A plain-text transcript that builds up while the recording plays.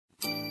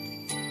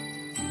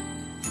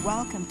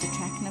Welcome to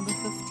track number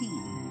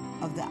 15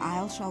 of The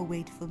Isle Shall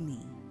Wait for Me.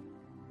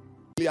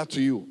 Failure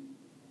to you.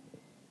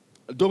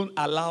 Don't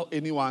allow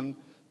anyone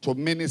to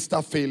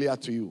minister failure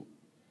to you.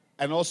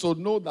 And also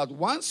know that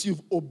once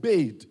you've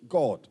obeyed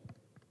God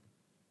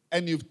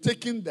and you've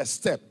taken the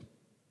step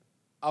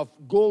of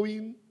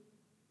going,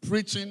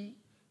 preaching,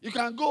 you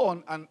can go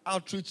on an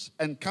outreach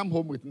and come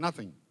home with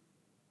nothing.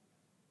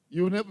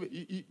 You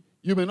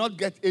may not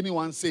get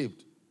anyone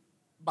saved,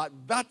 but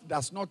that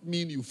does not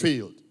mean you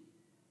failed.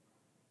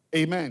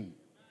 Amen.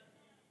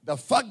 The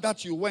fact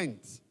that you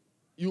went,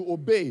 you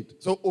obeyed.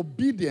 So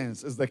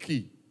obedience is the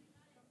key.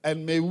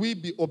 And may we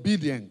be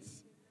obedient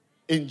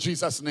in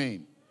Jesus'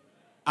 name.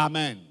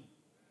 Amen.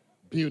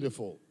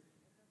 Beautiful.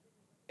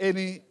 I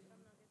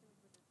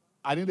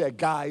need a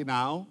guy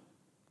now,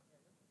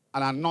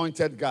 an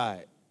anointed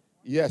guy.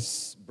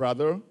 Yes,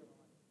 brother.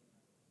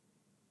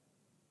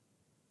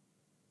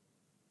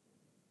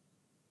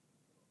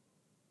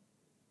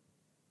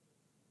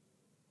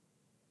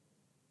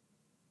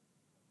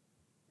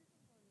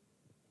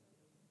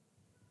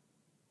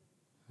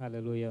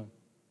 Hallelujah.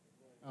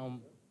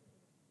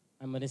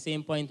 I'm at the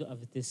same point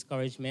of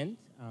discouragement.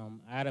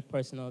 I had a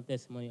personal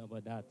testimony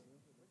about that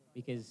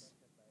because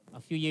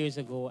a few years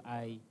ago,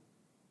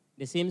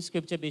 the same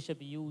scripture Bishop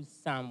used,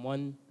 Psalm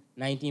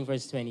 119,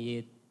 verse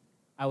 28.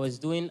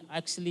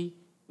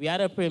 We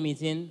had a prayer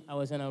meeting. I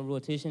was on a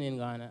rotation in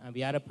Ghana, and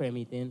we had a prayer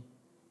meeting,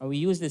 and we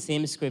used the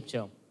same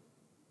scripture.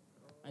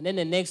 And then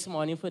the next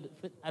morning,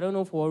 I don't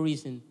know for what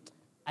reason,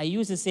 I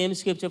used the same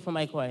scripture for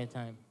my quiet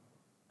time.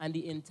 And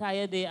the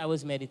entire day, I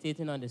was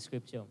meditating on the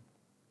scripture,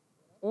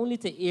 only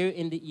to hear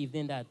in the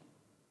evening that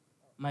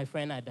my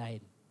friend had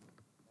died.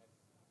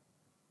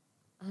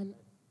 And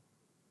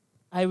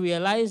I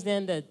realized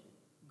then that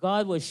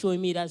God was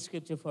showing me that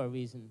scripture for a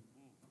reason.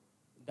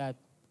 That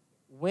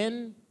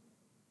when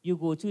you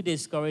go through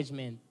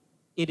discouragement,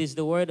 it is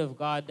the word of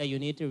God that you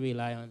need to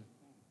rely on.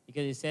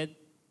 Because he said,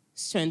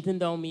 strengthen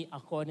thou me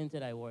according to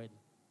thy word.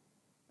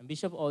 And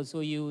Bishop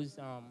also used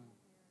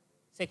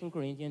 2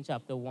 Corinthians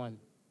chapter 1.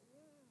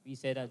 We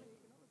said that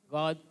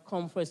God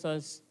comforts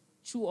us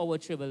through our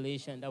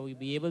tribulation, that we'll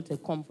be able to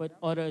comfort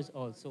others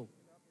also.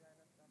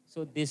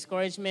 So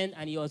discouragement,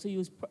 and he also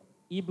used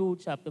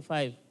Hebrews chapter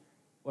 5,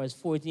 verse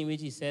 14, which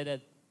he said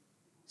that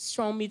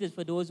strong meat is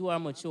for those who are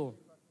mature.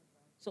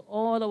 So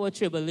all our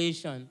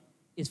tribulation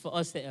is for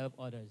us to help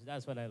others.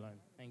 That's what I learned.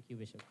 Thank you,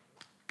 Bishop.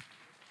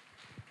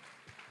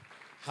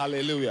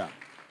 Hallelujah.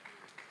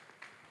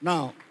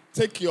 Now,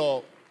 take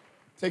your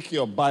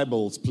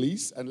Bibles,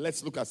 please, and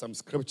let's look at some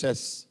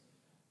scriptures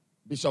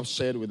Bishop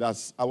shared with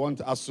us. I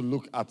want us to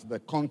look at the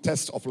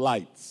context of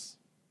lights.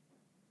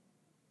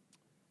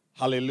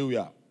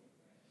 Hallelujah.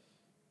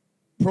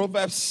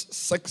 Proverbs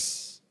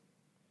 6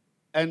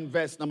 and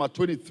verse number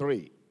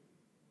 23.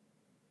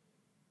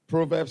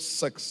 Proverbs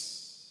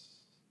 6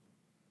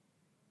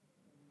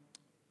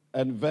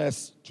 and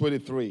verse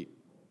 23.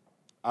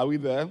 Are we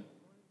there?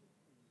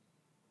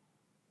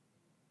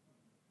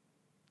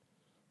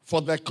 For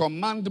the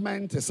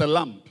commandment is a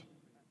lamp.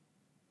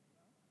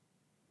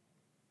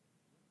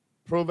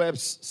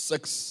 Proverbs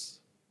 6,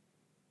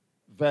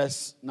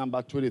 verse number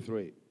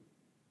 23.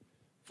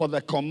 For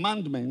the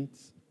commandment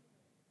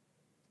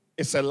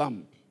is a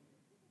lamp,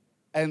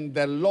 and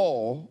the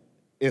law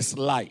is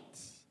light.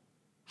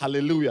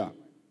 Hallelujah.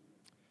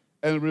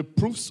 And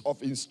reproofs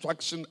of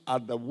instruction are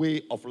the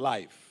way of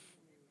life.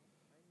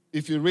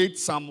 If you read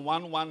Psalm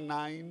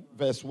 119,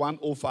 verse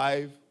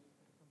 105,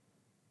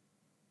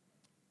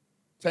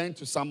 turn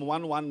to Psalm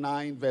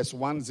 119, verse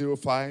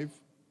 105.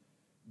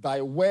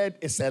 Thy word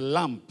is a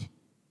lamp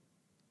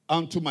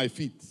unto my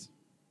feet,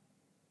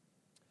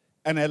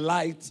 and a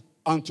light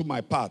unto my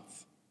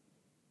path.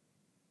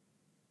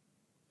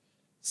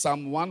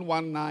 Psalm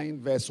 119,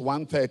 verse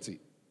 130.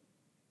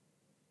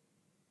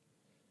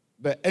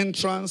 The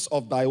entrance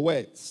of thy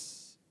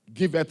words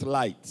giveth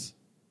light.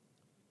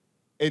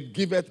 It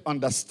giveth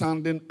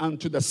understanding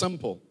unto the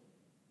simple.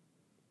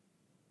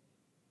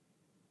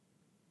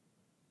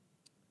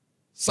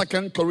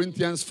 2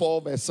 Corinthians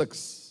 4, verse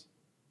 6.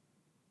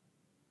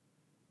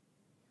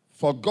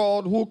 For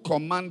God, who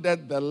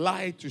commanded the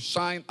light to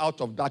shine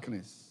out of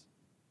darkness,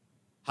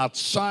 hath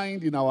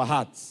shined in our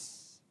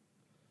hearts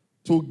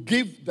to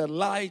give the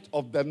light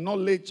of the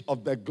knowledge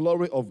of the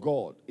glory of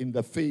God in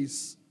the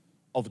face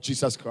of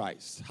Jesus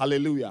Christ.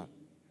 Hallelujah.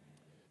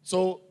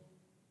 So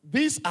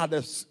these are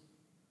the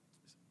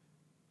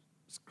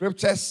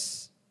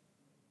scriptures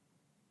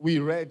we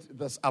read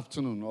this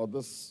afternoon,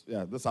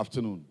 this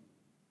afternoon.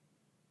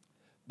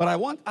 But I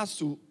want us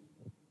to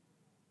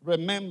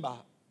remember,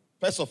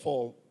 first of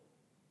all,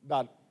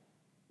 that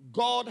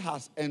God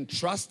has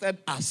entrusted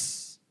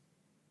us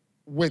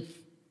with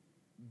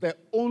the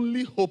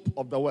only hope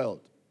of the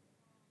world,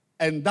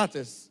 and that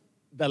is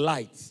the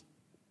light.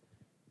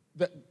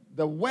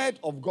 The word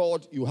of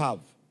God you have,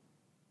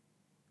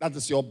 that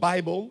is your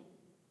Bible,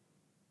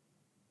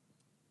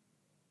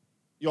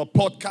 your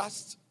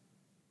podcast,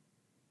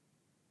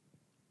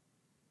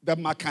 the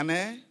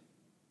Macanee,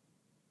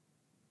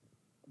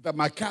 the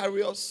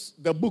Macarius,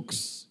 the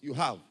books you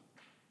have.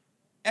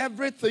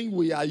 everything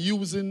we are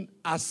using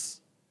as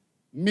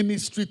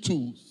ministry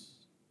tools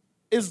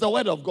is the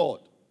word of God.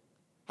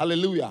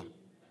 Hallelujah.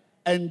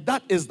 And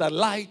that is the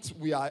light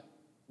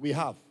we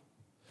have.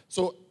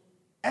 So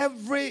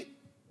every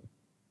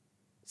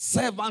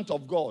servant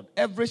of God,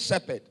 every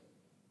shepherd,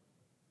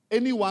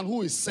 anyone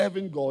who is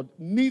serving God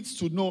needs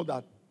to know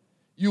that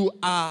you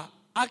are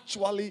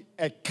actually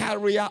a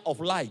carrier of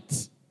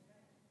light.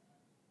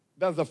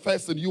 That's the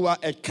first thing. You are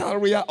a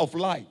carrier of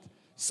light.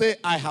 Say,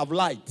 I have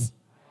light.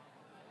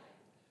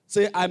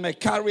 Say, I'm a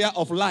carrier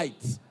of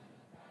light.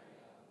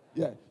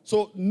 Yeah.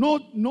 So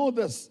know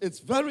this. It's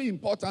very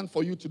important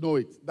for you to know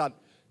it. That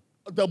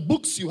the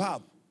books you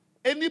have,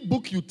 any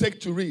book you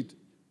take to read,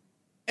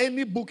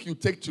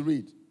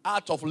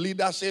 Art of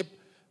Leadership,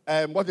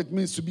 what it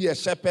means to be a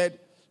shepherd,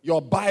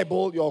 your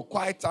Bible, your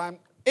quiet time,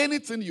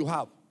 anything you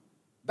have,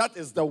 that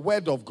is the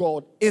word of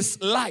God, is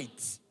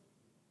light.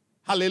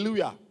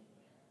 Hallelujah.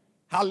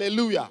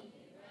 Hallelujah.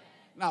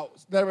 Now,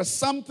 there is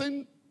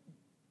something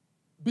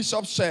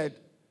Bishop shared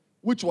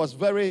which was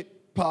very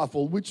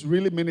powerful, which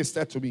really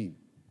ministered to me.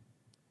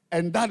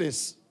 And that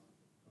is,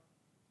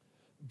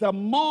 the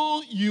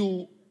more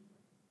you,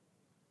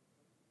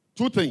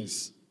 two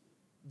things,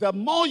 the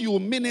more you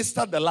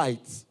minister the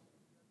light,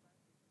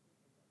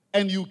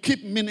 and you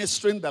keep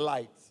ministering the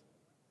light,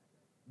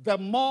 the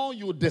more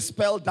you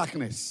dispel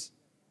darkness.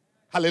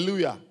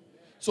 Hallelujah.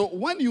 So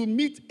when you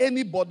meet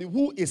anybody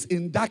who is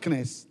in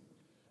darkness,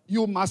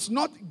 you must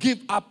not give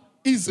up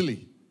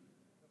easily.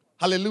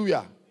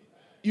 Hallelujah.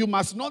 You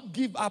must not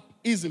give up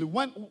easily.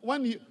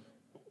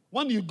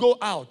 When you go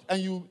out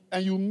and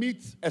you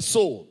meet a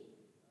soul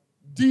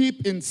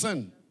deep in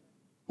sin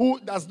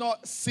who does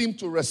not seem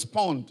to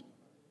respond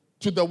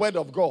to the word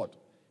of God,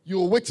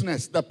 you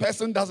witness the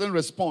person doesn't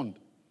respond.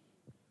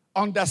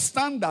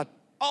 Understand that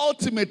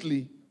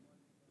ultimately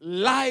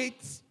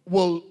light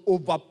will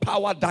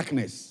overpower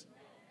darkness.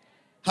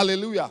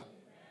 Hallelujah.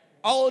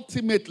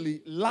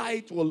 Ultimately,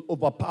 light will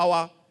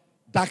overpower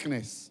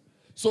darkness.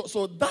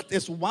 So that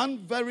is one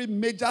very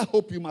major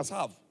hope you must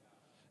have.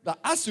 That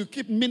as you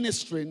keep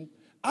ministering,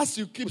 as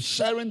you keep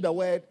sharing the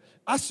word,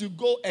 as you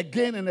go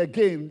again and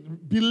again,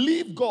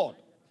 believe God.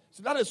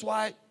 So that is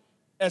why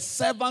a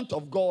servant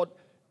of God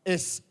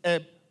is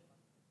a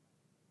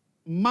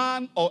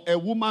man or a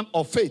woman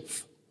of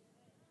faith.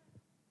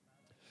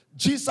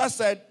 Jesus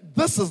said,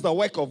 this is the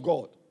work of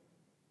God,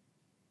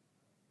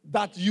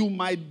 that you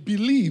might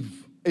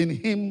believe in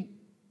him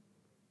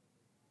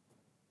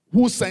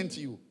who sent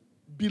you.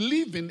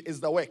 Believing is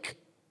the work.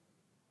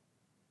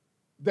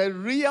 The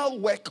real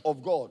work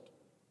of God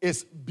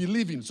is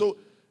believing. So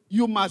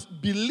you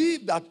must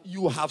believe that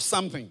you have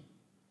something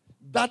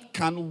that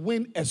can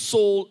win a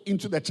soul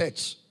into the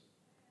church.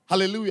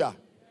 Hallelujah.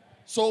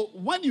 So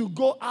when you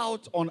go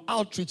out on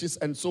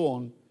outreaches and so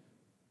on,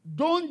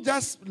 don't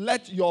just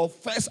let your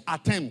first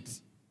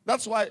attempt.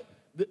 That's why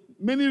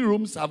many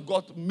rooms have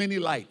got many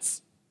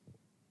lights.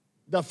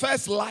 The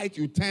first light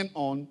you turn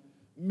on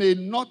may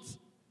not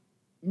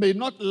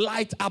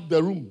light up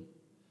the room.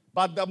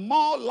 But the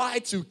more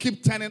lights you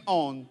keep turning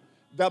on,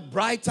 the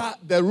brighter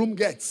the room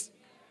gets.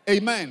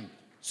 Amen.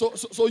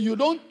 So you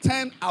don't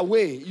turn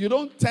away. You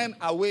don't turn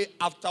away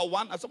after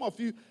one. And some of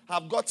you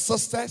have got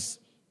sisters,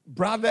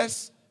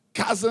 brothers,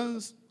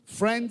 cousins,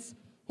 friends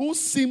who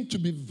seem to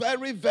be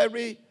very,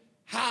 very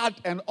hard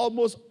and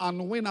almost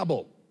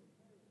unwinnable.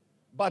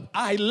 But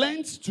I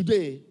learned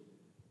today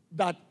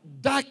that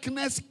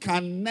darkness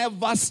can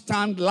never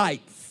stand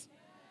light,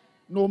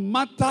 no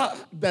matter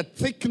the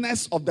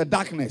thickness of the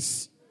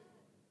darkness.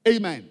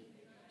 Amen.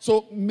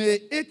 So may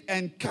it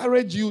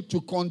encourage you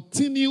to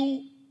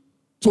continue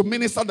to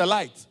minister the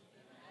light.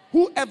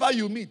 Whoever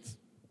you meet,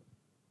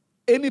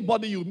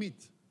 anybody you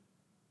meet,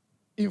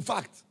 in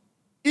fact,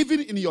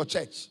 even in your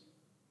church,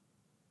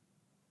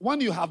 when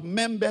you have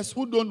members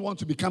who don't want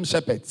to become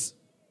shepherds,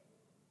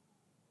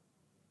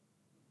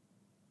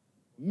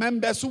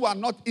 members who are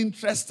not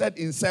interested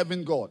in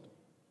serving God,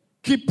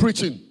 keep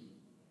preaching.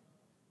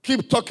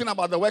 Keep talking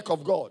about the work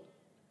of God.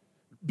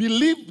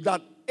 Believe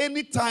that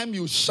anytime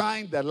you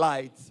shine the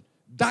light,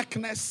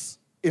 darkness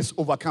is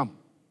overcome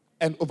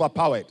and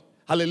overpowered.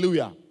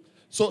 Hallelujah.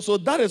 So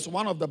that is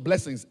one of the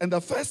blessings. And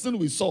the first thing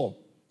we saw,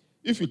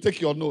 if you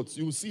take your notes,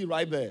 you will see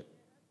right there,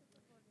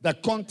 the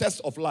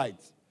contest of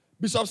light.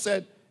 Bishop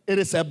said, it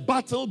is a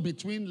battle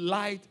between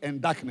light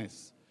and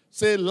darkness.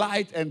 Say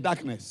light and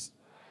darkness.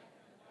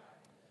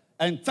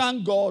 And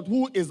thank God,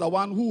 who is the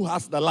one who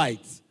has the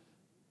light?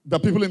 The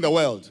people in the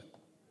world.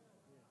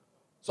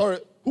 Sorry,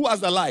 who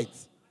has the light?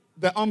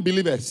 The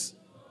unbelievers.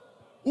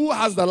 Who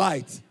has the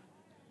light?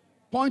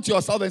 Point to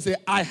yourself and say,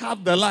 I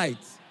have the light.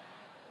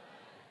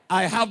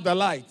 I have the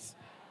light.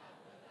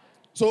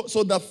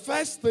 So the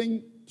first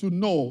thing to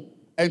know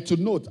and to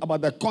note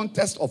about the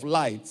contest of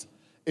light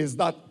is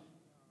that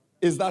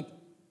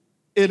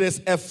it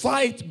is a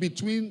fight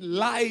between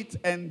light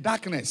and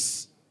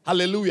darkness.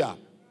 Hallelujah.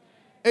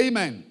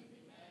 Amen.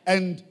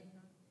 And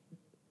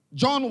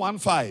John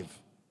 1:5.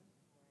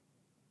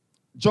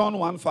 John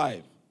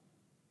 1:5.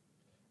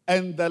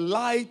 And the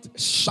light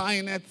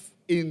shineth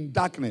in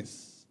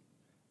darkness,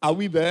 Are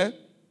we there?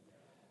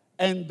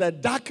 And the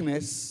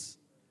darkness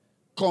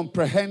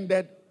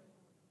comprehended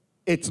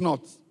it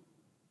not.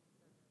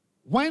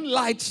 When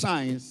light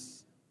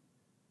shines,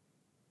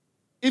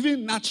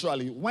 even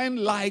naturally, when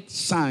light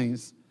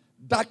shines,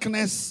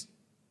 darkness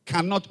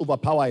cannot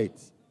overpower it.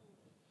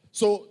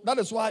 So that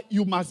is why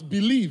you must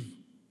believe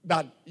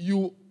that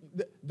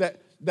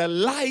the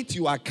light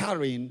you are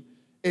carrying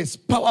is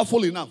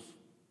powerful enough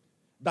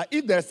that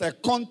if there's a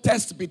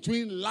contest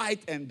between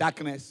light and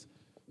darkness,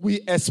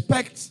 we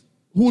expect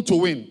who to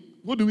win.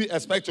 Who do we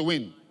expect to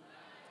win?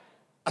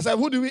 I said,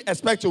 who do we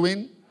expect to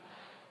win?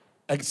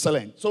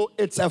 Excellent. So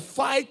it's a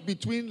fight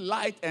between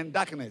light and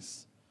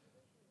darkness.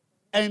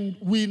 And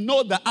we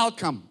know the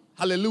outcome.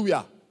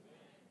 Hallelujah.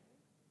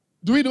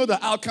 Do we know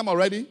the outcome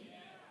already?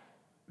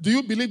 Do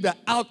you believe the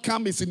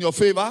outcome is in your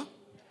favor?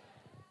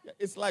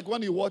 It's like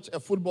when you watch a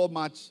football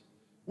match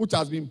which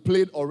has been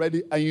played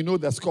already and you know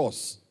the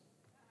scores.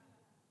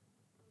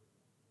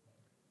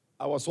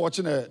 I was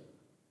watching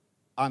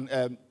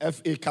an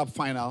FA Cup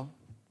final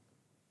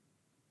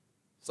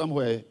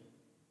somewhere,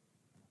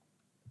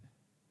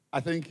 I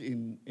think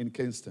in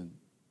Kingston.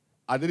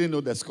 I didn't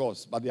know the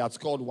scores, but they had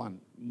scored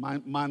one.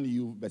 Man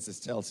U versus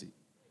Chelsea.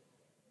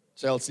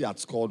 Chelsea had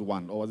scored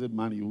one. Or was it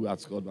Man U who had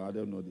scored one? I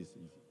don't know these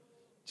things.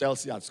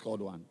 Chelsea had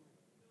scored one.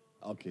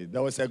 Okay,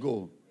 there was a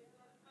goal.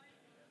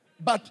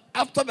 But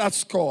after that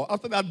score,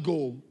 after that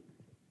goal,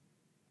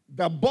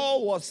 the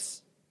ball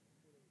was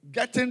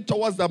getting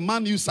towards the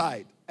Man U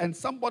side, and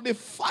somebody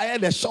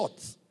fired a shot.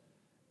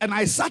 And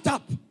I sat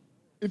up.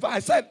 If I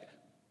said,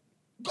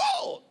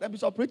 go! The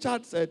Bishop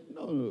Richard said,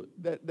 no.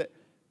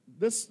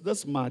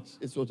 This match,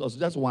 it was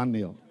just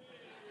 1-0.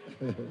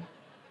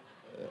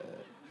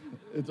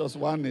 It was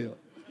 1-0.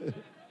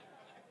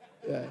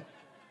 Yeah.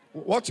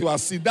 What you are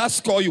seeing, that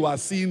score you are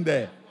seeing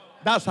there,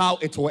 that's how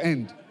it will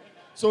end.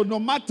 So no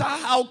matter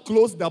how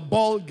close the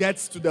ball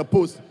gets to the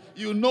post,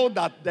 you know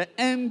that the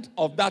end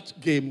of that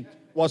game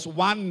was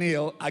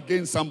 1-0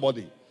 against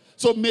somebody.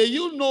 So may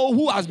you know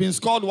who has been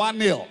scored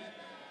 1-0.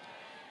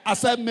 I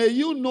said, may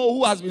you know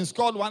who has been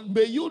scored one.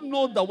 May you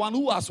know the one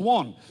who has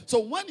won. So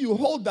when you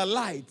hold the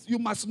light, you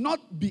must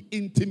not be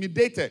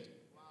intimidated.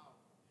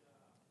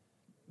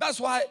 That's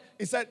why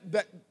he said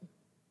that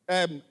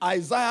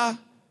Isaiah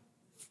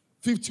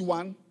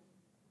 51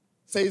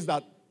 says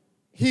that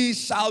he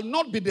shall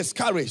not be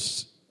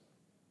discouraged.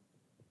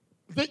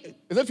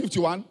 Is it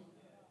 51?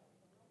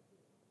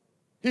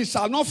 He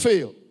shall not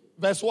fail.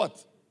 Verse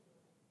what?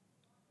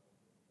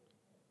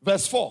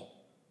 Verse 4.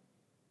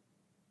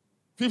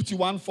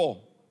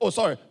 51:4. Oh,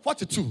 sorry.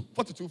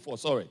 42:4.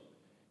 Sorry.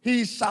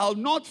 He shall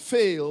not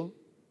fail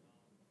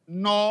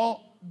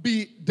nor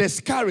be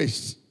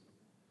discouraged.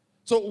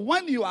 So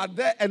when you are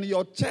there and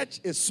your church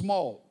is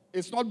small,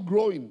 it's not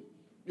growing,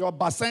 your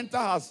bacenta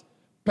has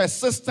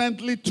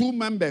persistently 2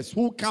 members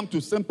who come to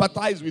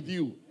sympathize with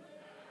you,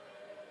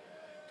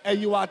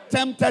 and you are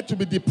tempted to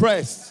be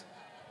depressed,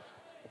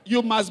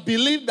 you must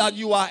believe that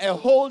you are a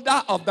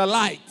holder of the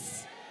light.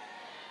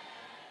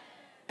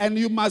 And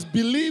you must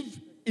believe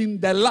in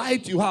the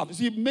light you have.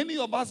 See, many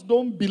of us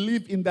don't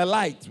believe in the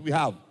light we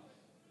have.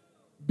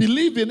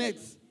 Believe in it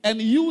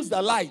and use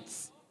the light.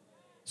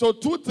 So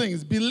 2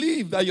 things.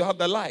 Believe that you have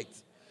the light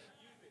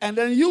and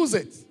then use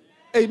it.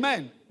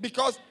 Amen.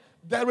 Because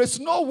there is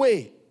no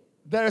way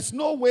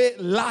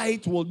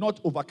light will not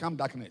overcome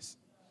darkness.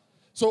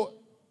 So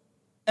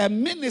a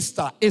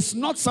minister is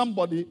not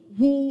somebody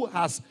who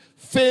has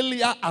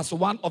failure as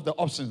one of the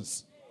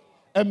options.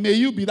 And may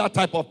you be that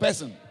type of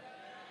person.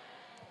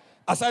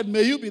 I said,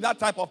 may you be that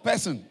type of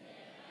person.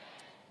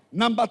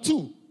 Number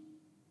two.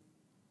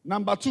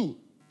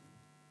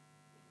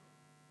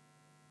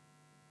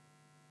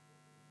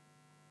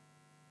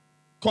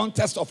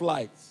 Contest of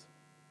light.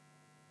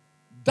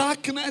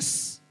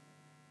 Darkness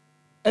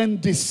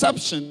and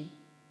deception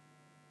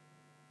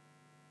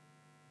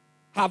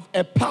has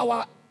a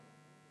power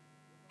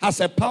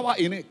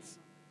in it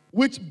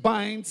which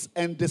binds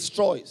and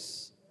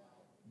destroys.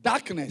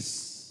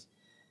 Darkness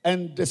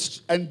and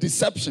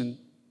deception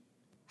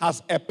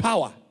has a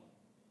power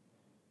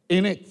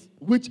in it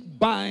which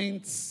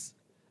binds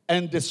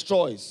and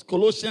destroys.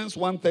 Colossians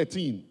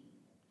 1:13.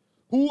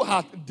 Who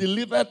hath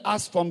delivered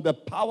us from the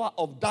power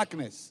of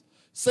darkness?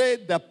 Say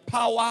the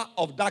power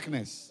of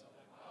darkness.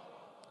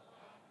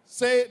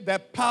 Say the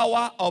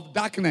power of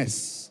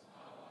darkness.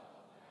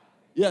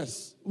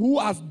 Yes. Who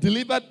has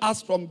delivered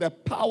us from the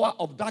power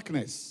of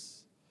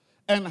darkness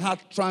and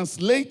hath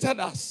translated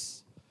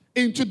us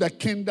into the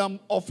kingdom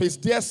of his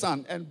dear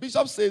Son. And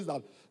Bishop says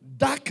that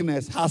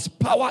darkness has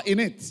power in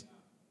it.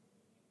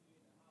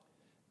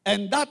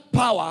 And that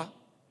power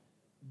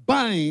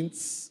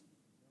binds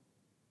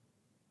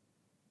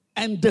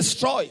and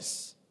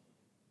destroys.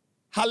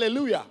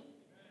 Hallelujah.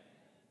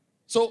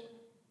 So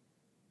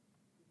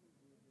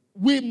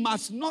we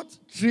must not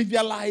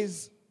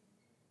trivialize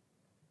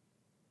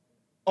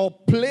or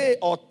play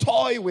or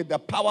toy with the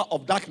power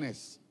of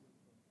darkness,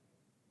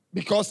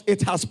 because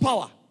it has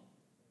power.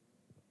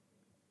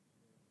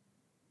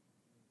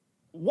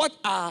 What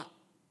are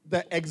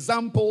the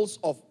examples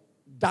of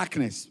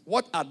Darkness.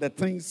 What are the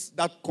things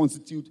that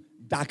constitute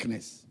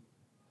darkness?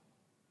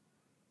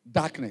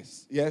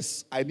 Darkness.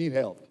 Yes, I need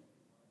help.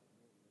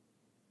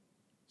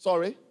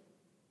 Sorry?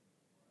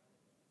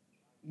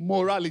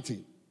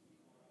 Morality.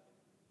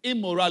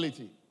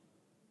 Immorality.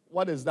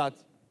 What is that?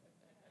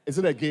 Is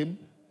it a game?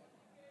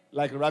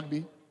 Like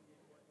rugby?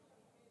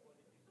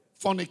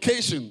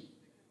 Fornication.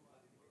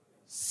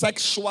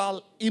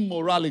 Sexual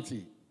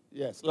immorality.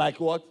 Yes. Like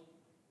what?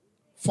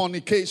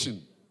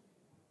 Fornication.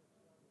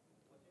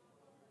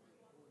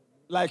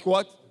 Like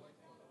what?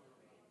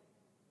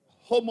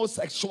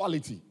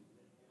 Homosexuality.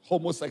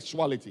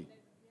 Homosexuality.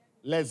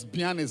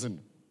 Lesbianism.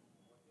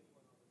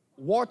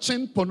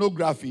 Watching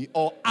pornography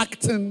or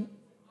acting.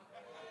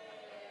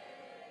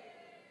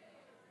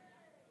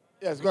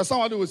 Yes, because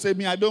somebody will say,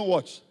 me, I don't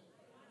watch.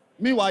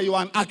 Meanwhile, you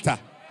are an actor.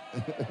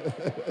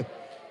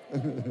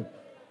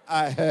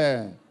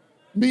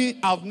 Me,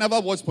 I've never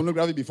watched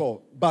pornography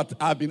before, but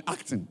I've been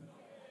acting.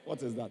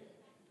 What is that?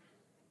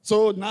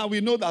 So now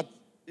we know that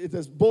it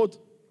is both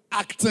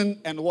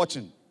acting and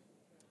watching.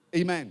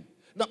 Amen.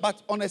 Now,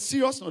 but on a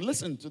serious note,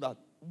 listen to that.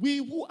 We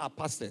who are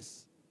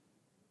pastors,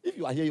 if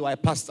you are here, you are a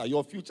pastor.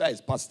 Your future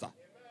is pastor.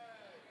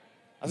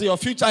 I say your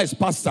future is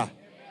pastor.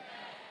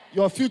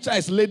 Your future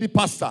is lady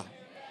pastor.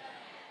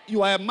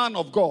 You are a man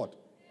of God.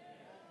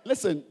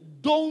 Listen,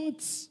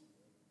 don't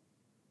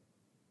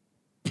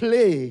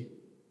play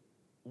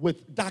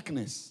with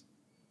darkness.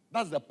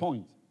 That's the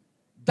point.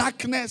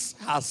 Darkness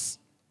has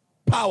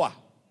power.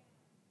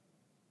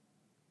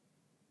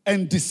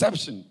 And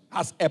deception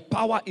has a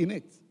power in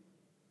it.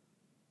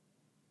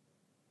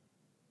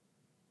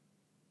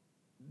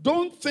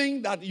 Don't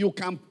think that you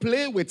can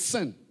play with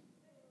sin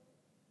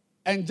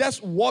and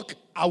just walk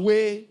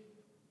away,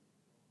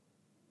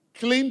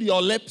 clean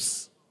your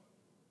lips,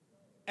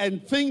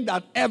 and think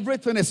that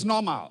everything is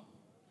normal.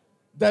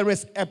 There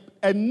is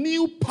a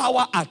new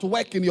power at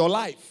work in your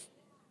life.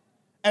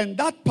 And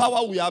that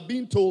power, we are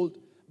being told,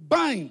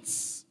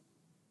 binds.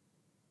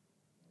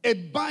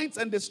 It binds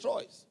and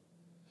destroys.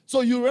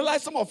 So you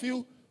realize some of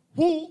you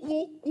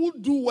who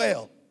do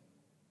well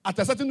at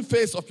a certain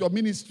phase of your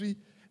ministry,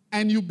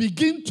 and you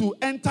begin to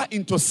enter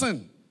into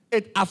sin,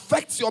 it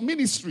affects your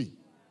ministry.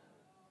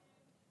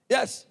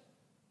 Yes.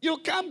 You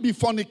can't be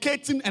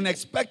fornicating and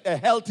expect a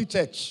healthy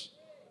church.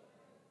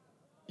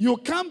 You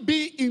can't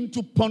be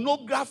into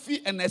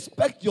pornography and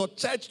expect your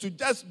church to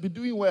just be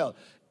doing well.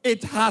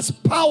 It has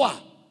power.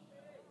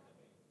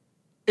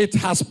 It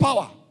has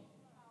power.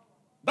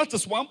 That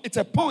is one. It's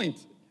a point.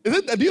 Is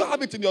it? Do you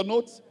have it in your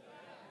notes?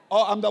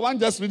 Or I'm the one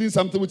just reading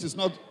something which is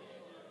not?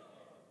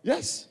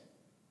 Yes.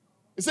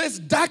 It says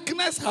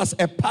darkness has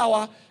a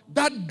power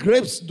that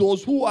grips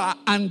those who are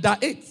under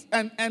it.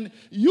 And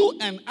you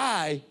and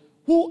I,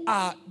 who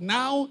are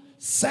now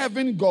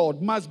serving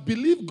God, must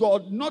believe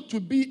God not to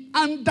be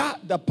under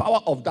the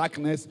power of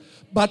darkness,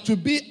 but to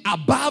be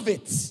above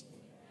it.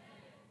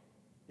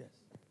 Yes.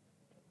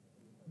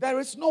 There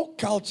is no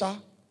culture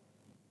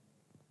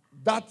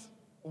that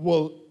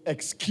will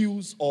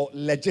excuse or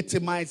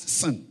legitimize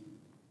sin.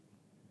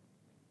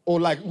 Or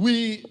like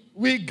we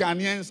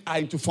Ghanaians are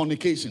into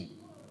fornication.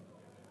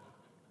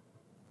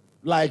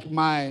 Like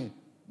my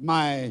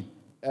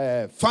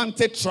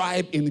Fante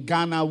tribe in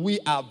Ghana, we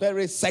are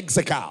very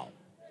sexical.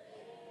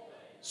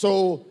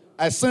 So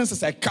since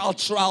it's a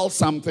cultural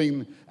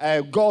something,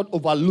 God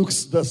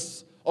overlooks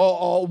this.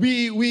 Or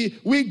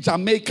we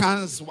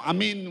Jamaicans, I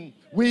mean,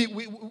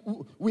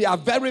 we are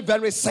very,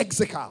 very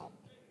sexical.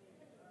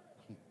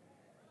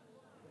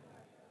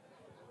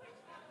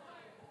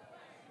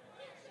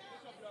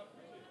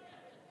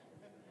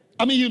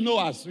 I mean, you know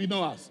us. We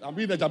know us. I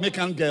mean, the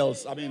Jamaican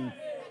girls, I mean,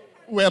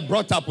 we're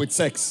brought up with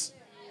sex.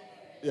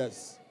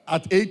 Yes.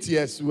 At 8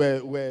 years,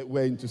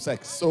 we're into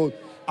sex. So,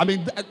 I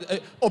mean,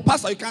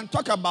 Pastor, you can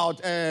talk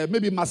about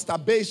maybe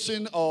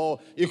masturbation,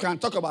 or you can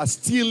talk about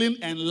stealing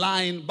and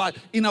lying. But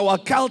in our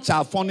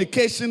culture,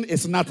 fornication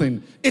is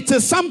nothing. It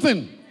is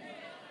something.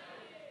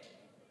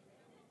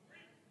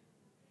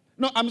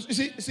 No,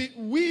 see,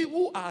 we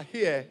who are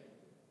here,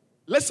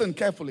 listen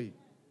carefully.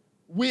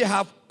 We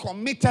have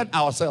committed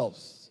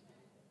ourselves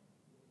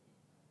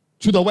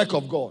to the work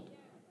of God.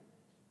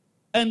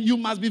 And you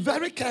must be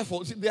very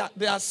careful. See,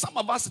 there are some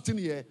of us sitting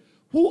here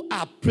who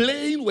are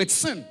playing with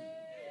sin.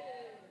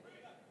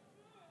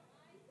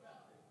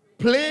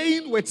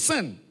 Playing with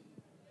sin.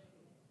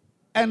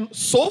 And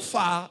so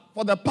far,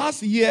 for the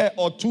past year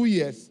or 2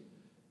 years,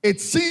 it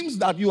seems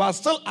that you are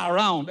still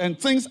around and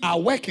things are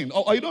working.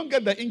 Or you don't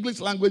get the English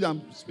language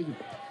I'm speaking.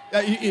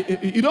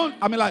 You don't,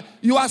 I mean, like,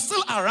 you are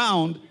still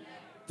around,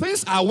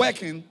 things are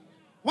working.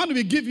 When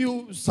we give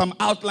you some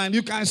outline,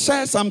 you can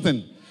share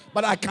something.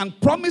 But I can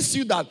promise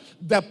you that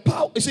the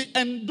power, you see,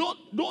 and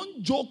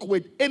don't joke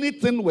with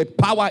anything with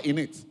power in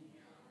it.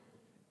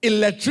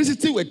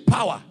 Electricity with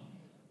power,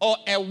 or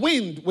a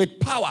wind with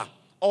power,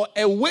 or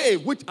a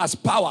wave which has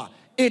power,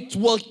 it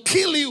will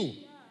kill you.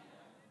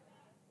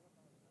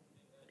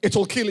 It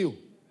will kill you.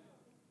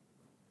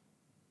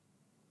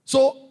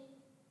 So,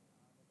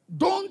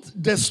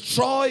 don't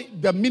destroy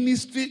the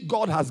ministry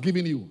God has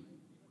given you.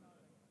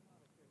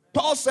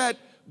 Paul said,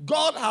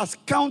 God has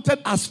counted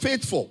us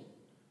faithful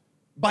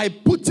by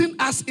putting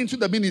us into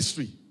the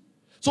ministry.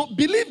 So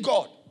believe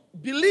God.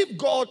 Believe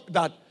God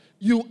that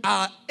you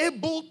are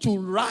able to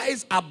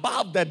rise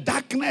above the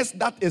darkness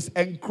that is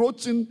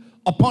encroaching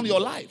upon your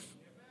life.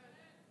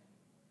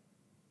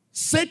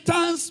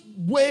 Satan's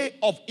way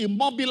of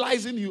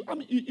immobilizing you, I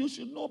mean, you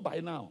should know by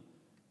now.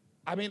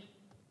 I mean,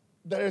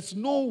 there is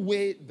no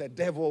way the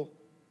devil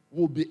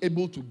will be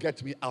able to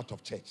get me out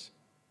of church.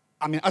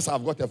 I mean, as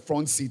I've got a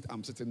front seat,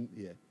 I'm sitting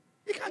here.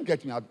 He can't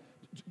get me out.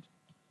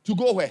 To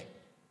go where?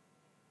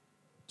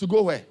 To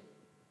go where?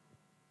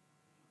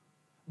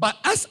 But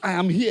as I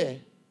am here,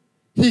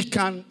 he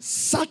can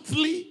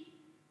subtly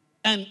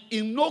and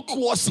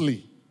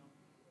innocuously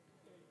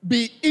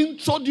be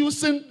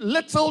introducing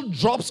little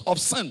drops of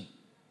sin.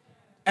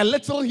 A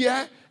little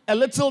here, a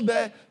little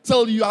there,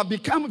 till you have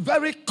become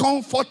very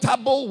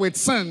comfortable with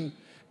sin.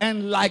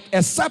 And like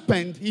a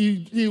serpent,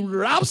 he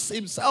wraps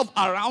himself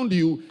around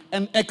you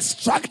and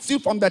extracts you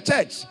from the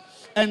church.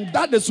 And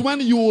that is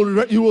when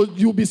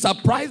you'll be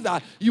surprised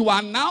that you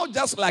are now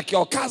just like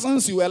your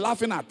cousins you were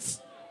laughing at.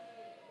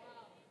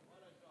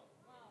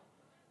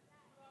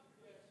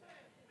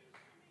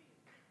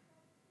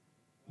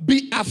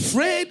 Be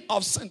afraid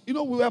of sin. You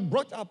know, we were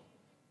brought up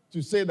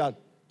to say that,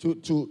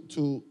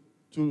 to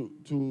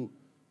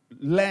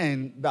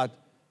learn that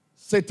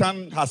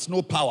Satan has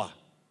no power.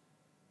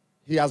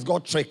 He has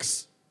got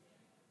tricks.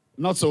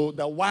 Not so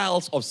the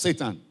wiles of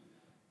Satan.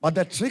 But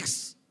the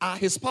tricks are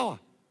his power.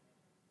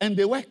 And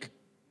they work.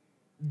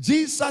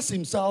 Jesus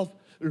himself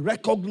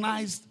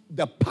recognized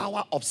the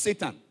power of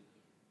Satan.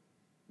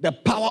 The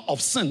power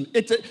of sin.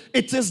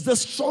 It is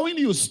destroying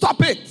you.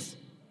 Stop it.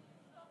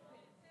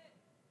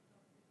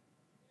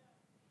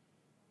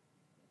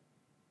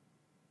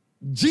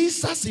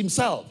 Jesus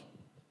himself,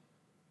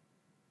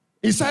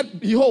 he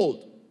said,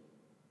 behold,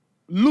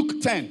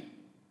 Luke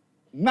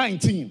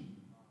 10:19.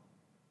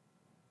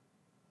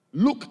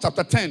 Luke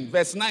chapter 10,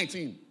 verse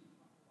 19.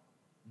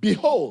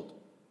 Behold,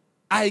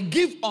 I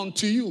give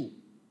unto you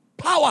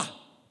power.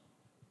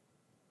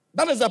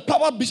 That is the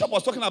power Bishop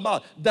was talking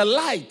about. The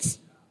light.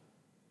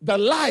 The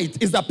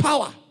light is the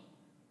power.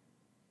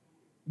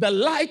 The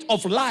light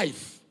of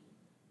life.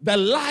 The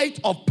light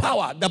of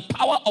power. The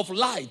power of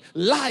light.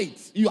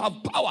 Light. You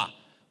have power.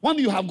 When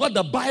you have got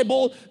the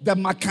Bible, the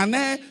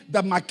Macaneh,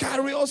 the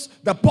Macarius,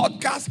 the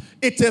podcast,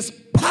 it is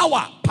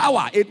power.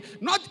 Power.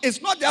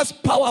 It's not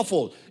just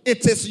powerful.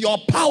 It is your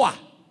power.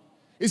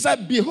 He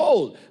said,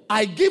 behold,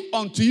 I give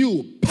unto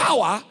you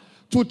power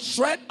to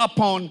tread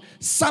upon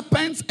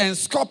serpents and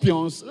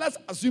scorpions. Let's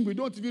assume we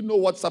don't even know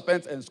what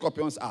serpents and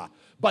scorpions are.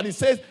 But it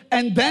says,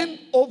 and then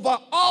over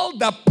all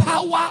the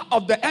power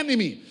of the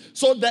enemy.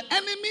 So the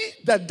enemy,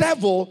 the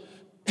devil,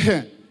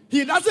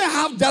 he doesn't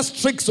have just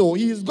tricks, so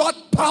he's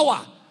got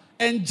power.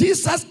 And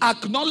Jesus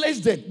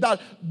acknowledged it,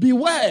 that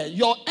beware,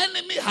 your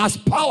enemy has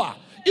power.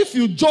 If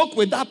you joke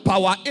with that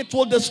power, it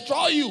will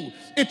destroy you.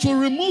 It will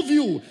remove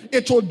you.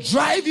 It will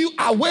drive you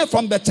away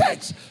from the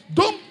church.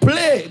 Don't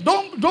play.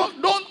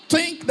 Don't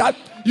think that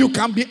you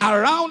can be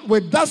around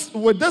with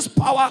this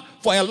power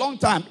for a long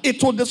time.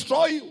 It will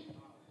destroy you.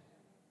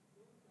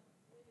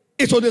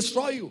 It will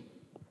destroy you.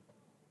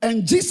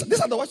 And Jesus,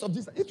 these are the words of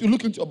Jesus. If you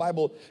look into your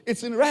Bible,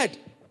 it's in red.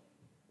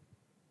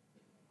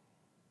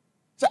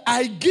 So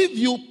I give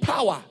you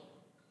power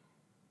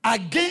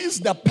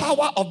against the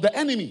power of the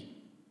enemy.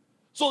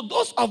 So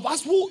those of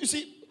us who, you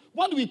see,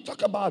 when we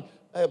talk about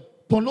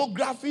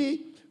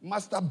pornography,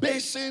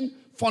 masturbation,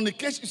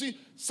 fornication, you see,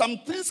 some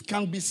things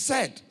can be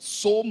said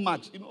so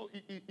much. You know,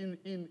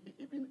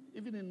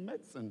 even in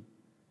medicine,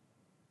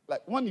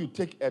 like when you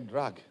take a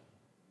drug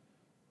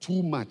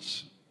too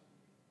much,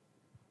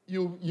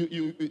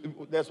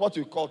 there's what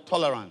you call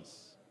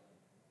tolerance.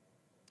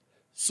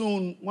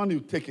 Soon, when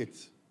you take it,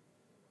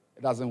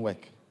 it doesn't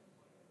work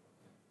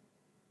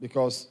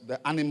because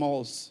the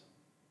animals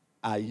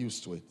are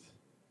used to it.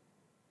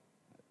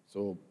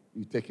 So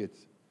you take it,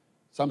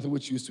 something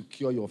which used to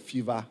cure your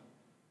fever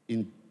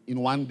in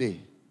one day,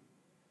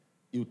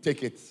 you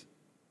take it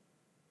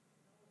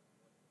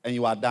and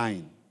you are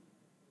dying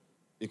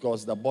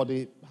because the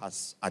body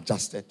has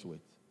adjusted to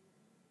it.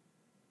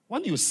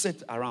 When you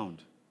sit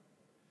around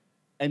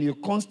and you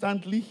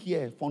constantly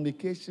hear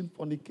fornication,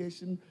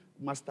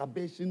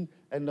 masturbation,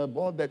 and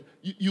all that,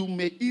 you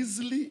may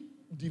easily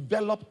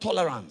develop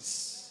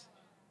tolerance.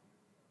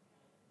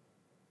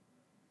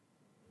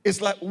 It's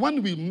like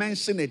when we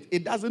mention it,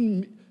 it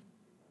doesn't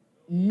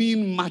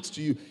mean much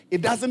to you.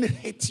 It doesn't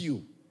hit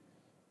you.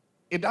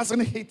 It doesn't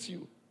hit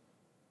you.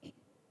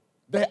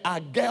 There are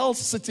girls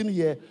sitting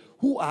here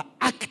who are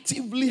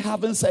actively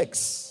having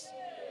sex.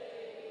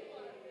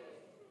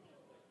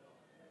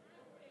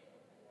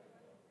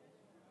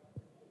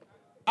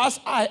 As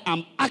I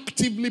am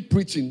actively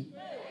preaching,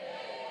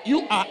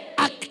 you are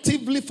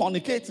actively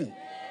fornicating.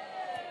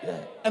 Yeah.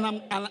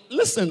 And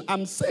listen,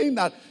 I'm saying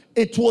that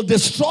it will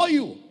destroy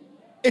you.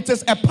 It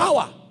is a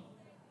power.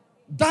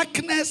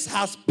 Darkness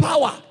has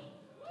power.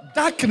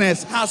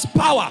 Darkness has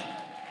power.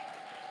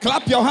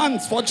 Clap your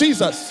hands for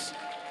Jesus.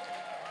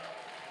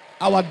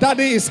 Our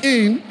daddy is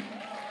in.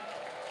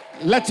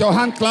 Let your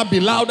hand clap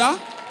be louder.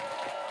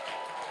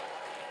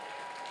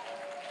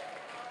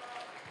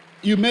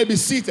 You may be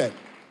seated.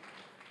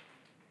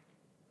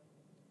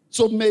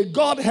 So may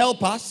God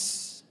help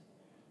us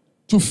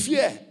to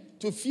fear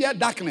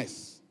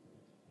darkness.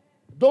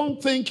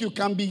 Don't think you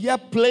can be here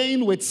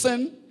playing with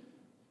sin,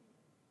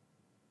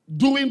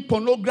 doing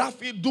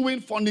pornography,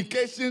 doing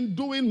fornication,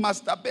 doing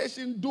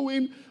masturbation,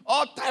 doing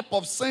all type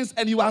of sins,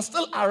 and you are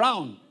still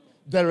around.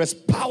 There is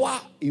power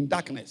in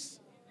darkness.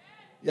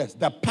 Yes,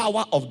 the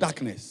power of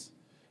darkness.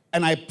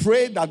 And I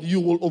pray that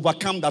you will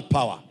overcome that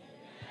power.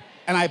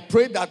 And I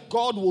pray that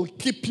God will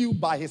keep you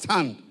by his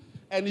hand.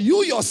 And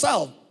you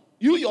yourself,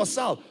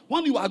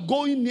 when you are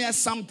going near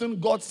something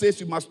God says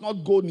you must not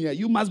go near,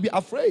 you must be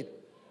afraid.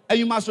 And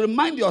you must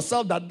remind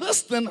yourself that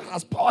this thing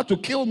has power to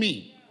kill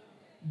me.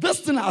 This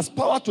thing has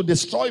power to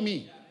destroy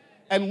me.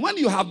 And when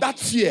you have that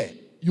fear,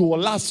 you will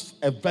last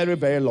a very,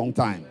 very long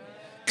time.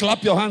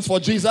 Clap your hands for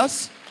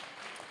Jesus.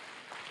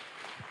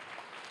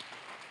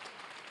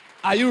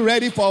 Are you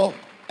ready for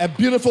a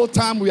beautiful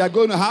time we are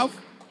going to have?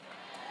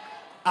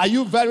 Are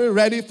you very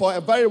ready for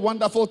a very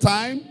wonderful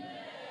time?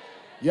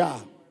 Yeah.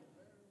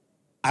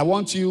 I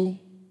want you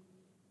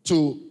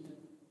to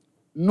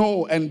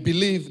know and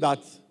believe that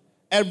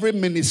every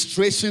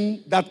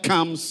ministration that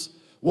comes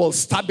will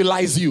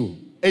stabilize you.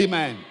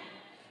 Amen.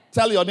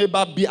 Tell your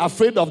neighbor, be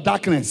afraid of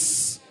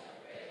darkness.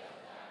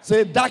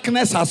 Say,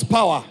 darkness has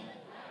power.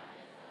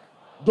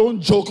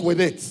 Don't joke with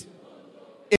it.